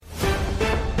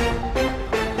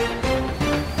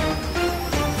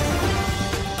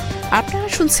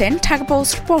শুনছেন Dhaka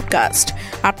post podcast.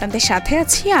 আপনাদের সাথে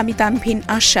আছি আমি তানভিন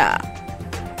আশা।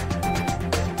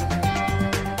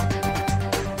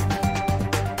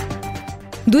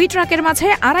 দুই ট্রাকের মাঝে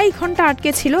 2.5 ঘন্টা আটকে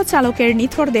ছিল চালকের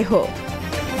নিথর দেহ।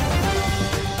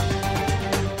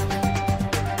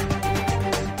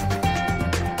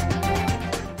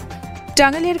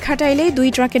 টাঙ্গাইলের ঘাটাইলে দুই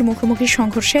ট্রাকের মুখোমুখি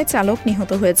সংঘর্ষে চালক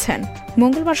নিহত হয়েছেন।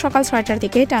 মঙ্গলবার সকাল 6টার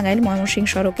দিকে টাঙ্গাইল ময়মনসিংহ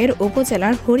সড়কের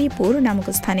উপজেলার হরিপুর নামক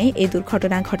স্থানে এই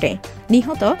দুর্ঘটনা ঘটে।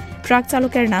 নিহত ট্রাক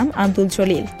চালকের নাম আব্দুল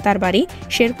জলিল। তার বাড়ি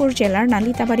শেরপুর জেলার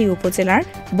নালিতাবাড়ী উপজেলার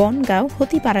বনগাঁও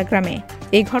হতিপাড়া গ্রামে।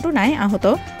 এই ঘটনায় আহত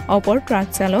অপর ট্রাক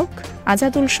চালক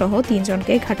আজাদুল সহ 3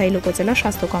 জনকে ঘাটাইল উপজেলা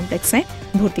স্বাস্থ্য কমপ্লেক্সে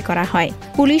ভর্তি করা হয়।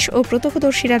 পুলিশ ও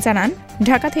প্রত্যক্ষদর্শীরা জানান,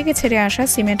 ঢাকা থেকে ছেড়ে আসা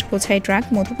সিমেন্ট বোঝাই ট্রাক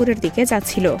মধুপুরের দিকে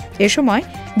যাচ্ছিল। এ সময়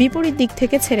বিপরীত দিক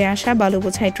থেকে ছেড়ে আসা বালু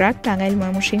বোঝাই ট্রাক টাঙ্গাইল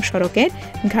ময়মনসিংহ সড়কের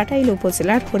ঘাটাইল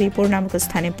উপজেলার হরিপুর নামক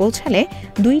স্থানে পৌঁছালে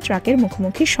দুই ট্রাকের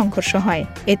মুখোমুখি সংঘর্ষ হয়।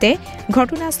 এতে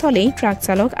ঘটনাস্থলেই ট্রাক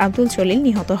চালক আব্দুল জলিল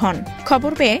নিহত হন।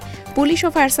 খবর পেয়ে পুলিশ ও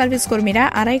ফায়ার সার্ভিস কর্মীরা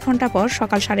 2.5 ঘন্টা পর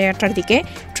সকাল 8:30টার দিকে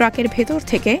ট্রাকের ভেতর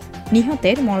থেকে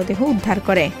নিহতের মরদেহ উদ্ধার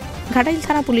করে। ঘাটাইল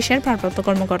থানা পুলিশের ভারপ্রাপ্ত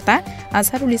কর্মকর্তা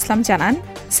আজহারুল ইসলাম জানান,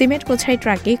 সিমেন্ট বোঝাই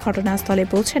ট্রাকটি ঘটনাস্থলে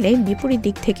পৌঁছালে বিপরীত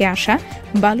দিক থেকে আসা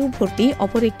বালু ভর্তি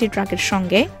অপর একটি ট্রাকের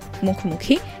সঙ্গে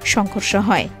মুখোমুখি সংঘর্ষ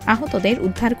হয়। আহতদের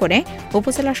উদ্ধার করে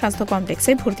উপজেলা স্বাস্থ্য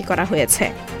কমপ্লেক্সে ভর্তি করা হয়েছে।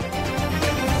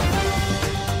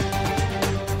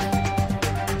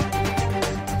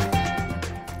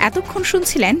 এতক্ষণ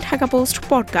শুনছিলেন ঢাকা পোস্ট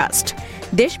পডকাস্ট।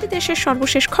 দেশ বিদেশের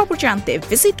সর্বশেষ খবর জানতে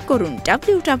ভিজিট করুন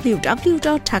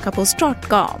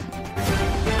www.dhakapost.com।